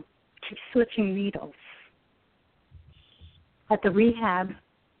row, keep switching needles. At the rehab,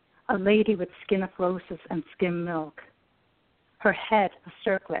 a lady with skin of roses and skim milk. Her head a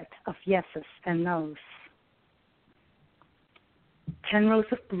circlet of yeses and nos. 10 rows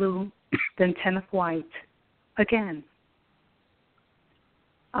of blue, then 10 of white. Again.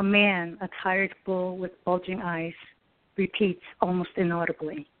 A man, a tired bull with bulging eyes, repeats almost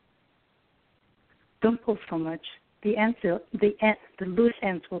inaudibly. Don't pull so much. The loose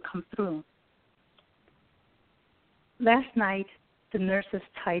ends will come through. Last night, the nurses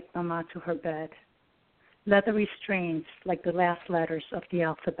tied Mama to her bed. Leathery strains like the last letters of the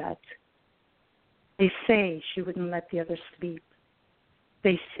alphabet. They say she wouldn't let the others sleep.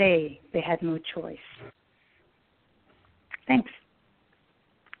 They say they had no choice. Thanks.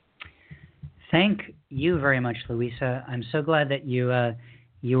 Thank you very much, Louisa. I'm so glad that you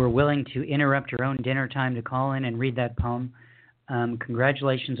were willing to interrupt your own dinner time to call in and read that poem.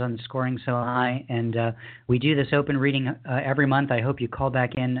 Congratulations on scoring so high. And we do this open reading every month. I hope you call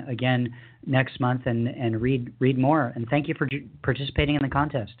back in again next month and read more. And thank you for participating in the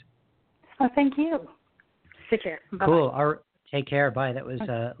contest. Oh, thank you. Take care. Bye-bye. Cool. Take care. Bye. That was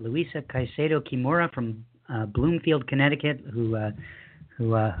Luisa Caicedo Kimura from Bloomfield, Connecticut,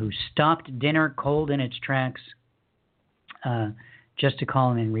 who stopped dinner cold in its tracks just to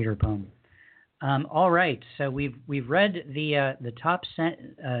call in and read her poem. All right, so we've read the top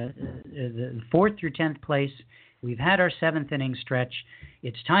the 4th through 10th place. We've had our 7th inning stretch.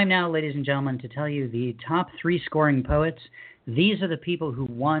 It's time now, ladies and gentlemen, to tell you the top 3 scoring poets. These are the people who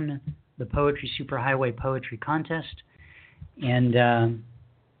won the Poetry Superhighway Poetry Contest. And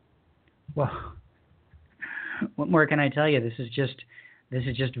well, what more can I tell you? This is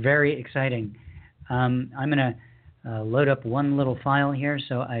just very exciting. I'm gonna load up one little file here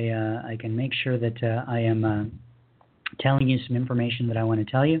so I can make sure that I am telling you some information that I want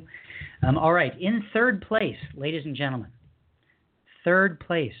to tell you. All right, in 3rd place, ladies and gentlemen, 3rd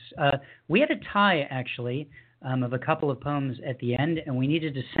place. We had a tie, actually, of a couple of poems at the end, and we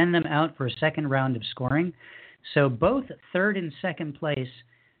needed to send them out for a second round of scoring. So both 3rd and 2nd place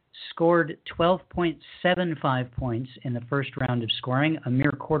scored 12.75 points in the first round of scoring, a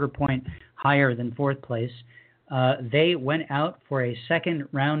mere quarter point higher than 4th place. They went out for a second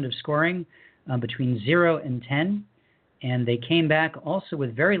round of scoring between 0 and 10, and they came back also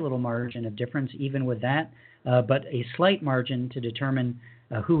with very little margin of difference, even with that, but a slight margin to determine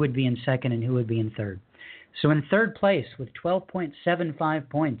who would be in second and who would be in third. So in third place with 12.75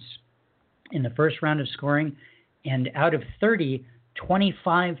 points in the first round of scoring, and out of 30,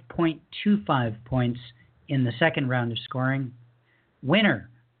 25.25 points in the second round of scoring. Winner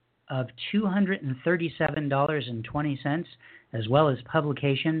of $237.20, as well as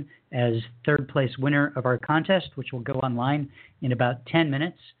publication as third place winner of our contest, which will go online in about 10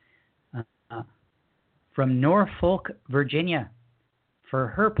 minutes. From Norfolk, Virginia, for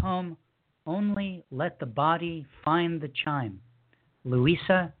her poem, Only Let the Body Find the Chime,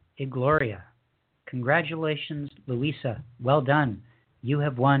 Luisa Igloria. Congratulations, Luisa. Well done. You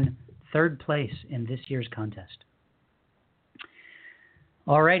have won third place in this year's contest.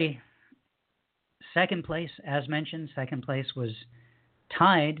 Alrighty. Second place, as mentioned, second place was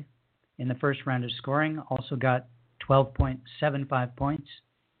tied in the first round of scoring, also got 12.75 points.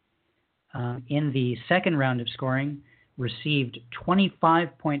 In the second round of scoring, received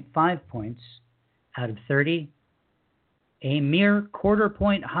 25.5 points out of 30, a mere quarter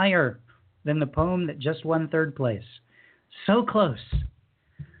point higher than the poem that just won third place. So close.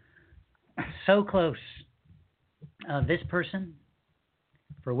 So close. This person,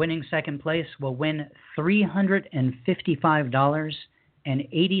 for winning second place, will win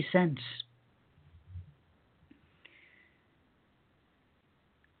 $355.80.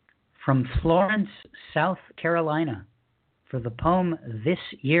 From Florence, South Carolina, for the poem This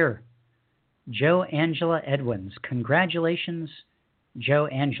Year, Joe Angela Edwins. Congratulations, Joe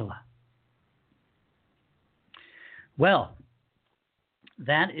Angela. Well,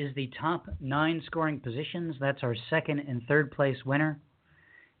 that is the top 9 scoring positions. That's our second and third place winner.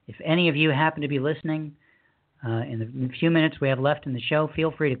 If any of you happen to be listening, in the few minutes we have left in the show,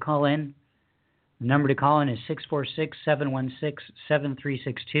 feel free to call in. The number to call in is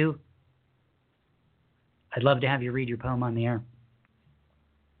 646-716-7362. I'd love to have you read your poem on the air.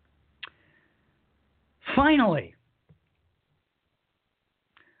 Finally,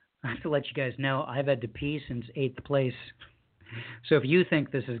 I have to let you guys know I've had to pee since 8th place. So if you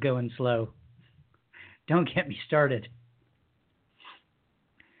think this is going slow, don't get me started.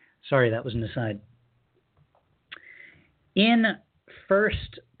 Sorry, that was an aside. In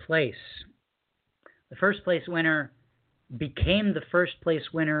first place, the first place winner became the first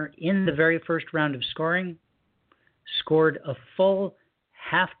place winner in the very first round of scoring, scored a full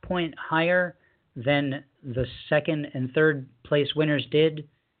half point higher than the second and third place winners did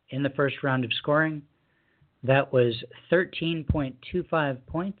in the first round of scoring. That was 13.25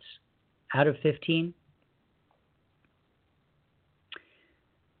 points out of 15.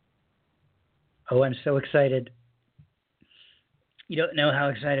 Oh, I'm so excited. You don't know how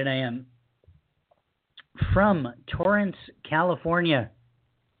excited I am. From Torrance, California,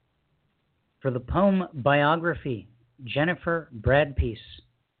 for the poem Biography, Jennifer Bradpiece.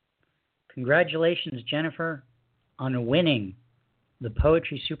 Congratulations, Jennifer, on winning the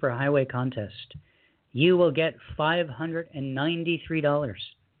Poetry Superhighway contest. You will get $593,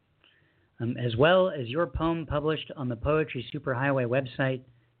 as well as your poem published on the Poetry Superhighway website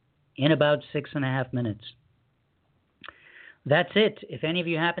in about 6.5 minutes. That's it. If any of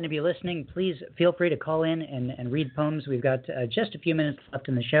you happen to be listening, please feel free to call in and read poems. We've got just a few minutes left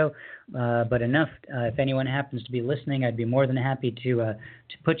in the show, but enough. If anyone happens to be listening, I'd be more than happy to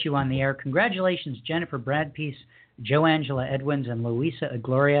put you on the air. Congratulations, Jennifer Bradpiece, Joe Angela Edwins, and Luisa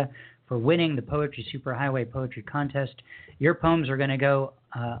Igloria for winning the Poetry Superhighway Poetry Contest. Your poems are going to go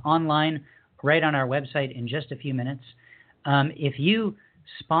online right on our website in just a few minutes. If you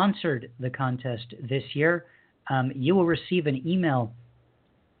sponsored the contest this year, you will receive an email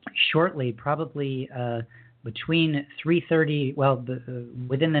shortly, probably between 3:30,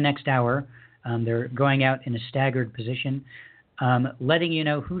 within the next hour. They're going out in a staggered position, letting you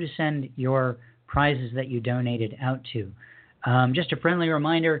know who to send your prizes that you donated out to. Just a friendly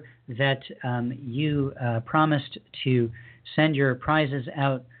reminder that you promised to send your prizes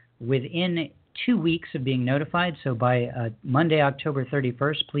out within 2 weeks of being notified. So by Monday, October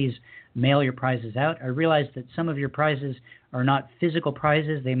 31st, please mail your prizes out. I realize that some of your prizes are not physical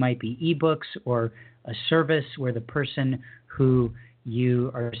prizes. They might be ebooks or a service where the person who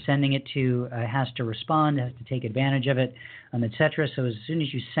you are sending it to has to respond, has to take advantage of it, etc. So as soon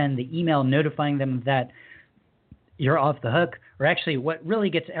as you send the email notifying them of that, you're off the hook. Or actually, what really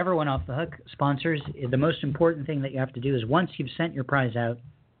gets everyone off the hook, sponsors, the most important thing that you have to do is once you've sent your prize out,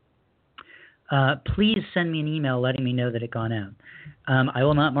 please send me an email letting me know that it gone out. I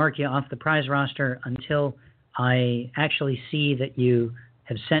will not mark you off the prize roster until I actually see that you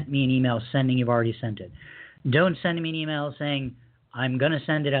have sent me an email sending you've already sent it. Don't send me an email saying, I'm going to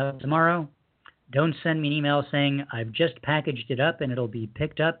send it out tomorrow. Don't send me an email saying, I've just packaged it up and it'll be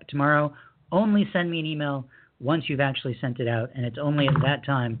picked up tomorrow. Only send me an email once you've actually sent it out, and it's only at that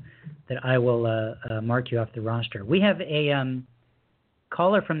time that I will mark you off the roster. We have a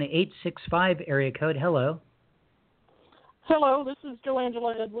caller from the 865 area code. Hello. Hello, this is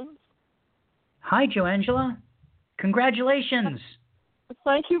Joangela Edwins. Hi, Joangela. Congratulations.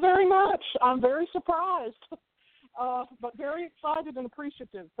 Thank you very much. I'm very surprised, but very excited and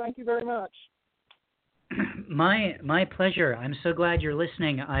appreciative. Thank you very much. My pleasure. I'm so glad you're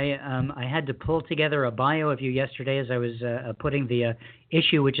listening. I had to pull together a bio of you yesterday as I was putting the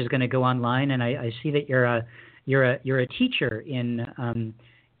issue, which is going to go online, and I see that you're a teacher in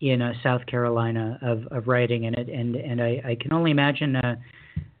South Carolina of writing, and I can only imagine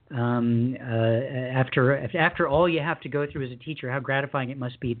after all you have to go through as a teacher, how gratifying it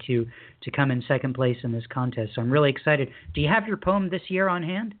must be to come in second place in this contest. So I'm really excited. Do you have your poem this year on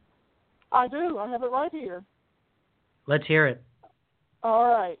hand? I do. I have it right here. Let's hear it. All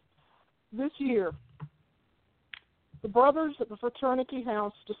right. This year, the brothers at the fraternity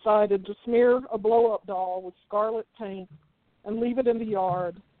house decided to smear a blow-up doll with scarlet paint and leave it in the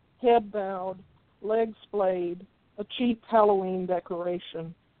yard, head bowed, legs splayed, a cheap Halloween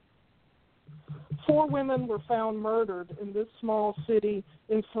decoration. 4 women were found murdered in this small city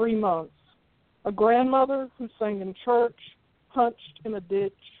in 3 months. A grandmother who sang in church, punched in a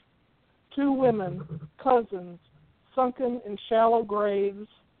ditch. 2 women, cousins, sunken in shallow graves.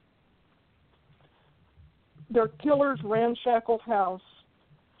 Their killer's ramshackle house,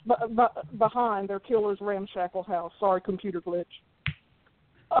 behind their killer's ramshackle house. Sorry, computer glitch.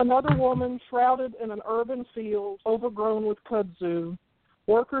 Another woman shrouded in an urban field overgrown with kudzu.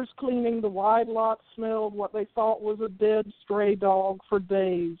 Workers cleaning the wide lot smelled what they thought was a dead stray dog for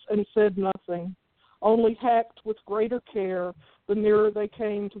days and said nothing, only hacked with greater care the nearer they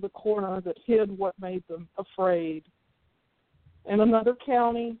came to the corner that hid what made them afraid. In another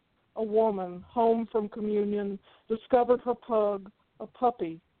county, a woman, home from communion, discovered her pug, a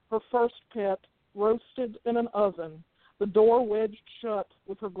puppy, her first pet, roasted in an oven, the door wedged shut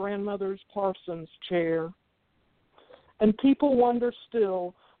with her grandmother's parson's chair. And people wonder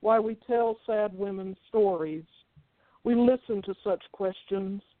still why we tell sad women's stories. We listen to such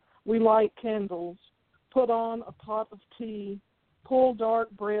questions. We light candles, put on a pot of tea, pull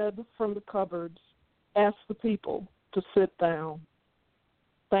dark bread from the cupboards, ask the people to sit down.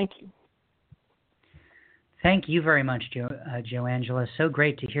 Thank you. Thank you very much, Joangela. So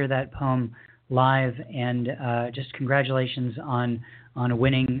great to hear that poem live, and just congratulations on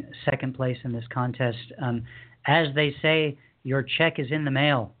winning second place in this contest. As they say, your check is in the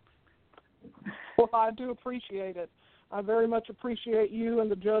mail. Well, I do appreciate it. I very much appreciate you and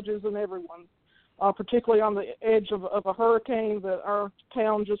the judges and everyone, particularly on the edge of a hurricane that our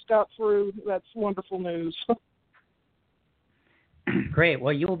town just got through. That's wonderful news. Great.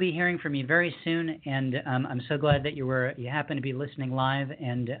 Well, you will be hearing from me very soon, and I'm so glad that you happen to be listening live,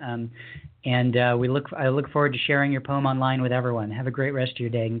 and I look forward to sharing your poem online with everyone. Have a great rest of your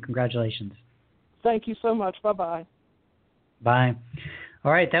day, and congratulations. Thank you so much. Bye-bye. Bye.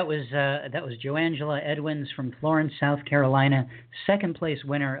 All right, that was Joangela Edwins from Florence, South Carolina, second place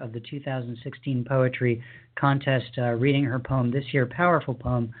winner of the 2016 poetry contest, reading her poem this year. Powerful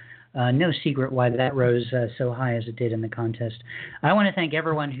poem. No secret why that rose so high as it did in the contest. I want to thank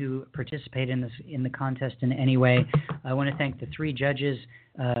everyone who participated in the contest in any way. I want to thank the 3 judges,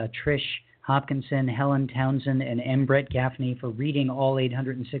 Trish Hopkinson, Helen Townsend, and M. Brett Gaffney, for reading all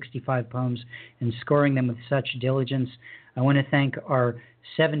 865 poems and scoring them with such diligence. I want to thank our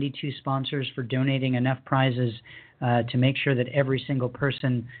 72 sponsors for donating enough prizes to make sure that every single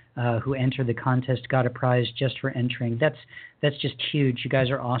person who entered the contest got a prize just for entering. That's just huge. You guys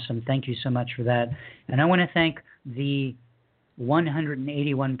are awesome. Thank you so much for that. And I want to thank the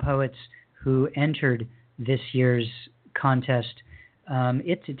 181 poets who entered this year's contest.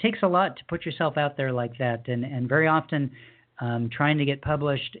 It takes a lot to put yourself out there like that, and very often trying to get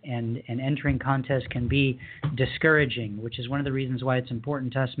published and entering contests can be discouraging, which is one of the reasons why it's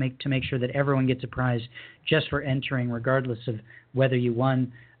important to us to make sure that everyone gets a prize just for entering, regardless of whether you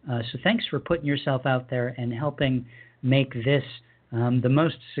won. So thanks for putting yourself out there and helping make this the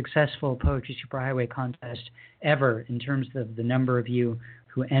most successful Poetry Superhighway contest ever in terms of the number of you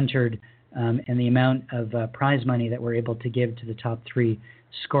who entered and the amount of prize money that we're able to give to the top 3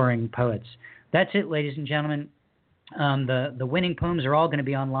 scoring poets. That's it, ladies and gentlemen. The winning poems are all going to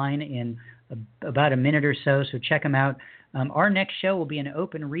be online in about a minute or so check them out. Our next show will be an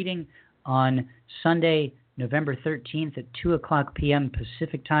open reading on Sunday, November 13th at 2 o'clock p.m.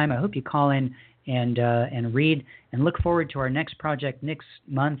 Pacific time. I hope you call in and read. And look forward to our next project next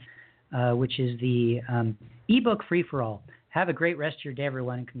month, which is the ebook free for all. Have a great rest of your day,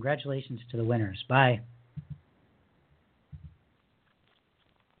 everyone, and congratulations to the winners. Bye.